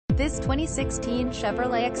This 2016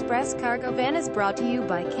 Chevrolet Express cargo van is brought to you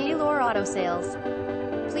by Kaler Auto Sales.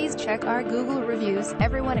 Please check our Google reviews.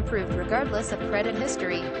 Everyone approved regardless of credit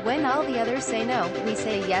history. When all the others say no, we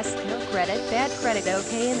say yes. No credit, bad credit,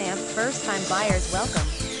 okay. And first-time buyers welcome.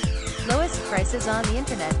 Lowest prices on the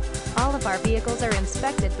internet. All of our vehicles are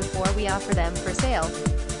inspected before we offer them for sale.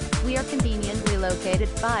 We are conveniently located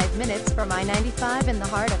 5 minutes from I-95 in the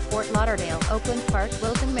heart of Fort Lauderdale, Oakland Park,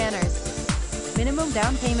 Wilton Manors. Minimum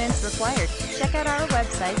down payments required. Check out our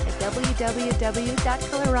website at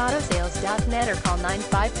www.coloradosales.net or call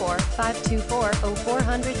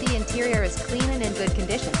 954-524-0400. The interior is clean and in good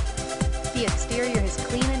condition. The exterior is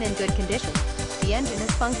clean and in good condition. The engine is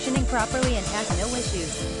functioning properly and has no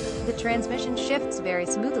issues. The transmission shifts very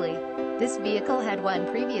smoothly. This vehicle had one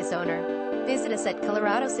previous owner. Visit us at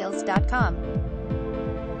coloradosales.com.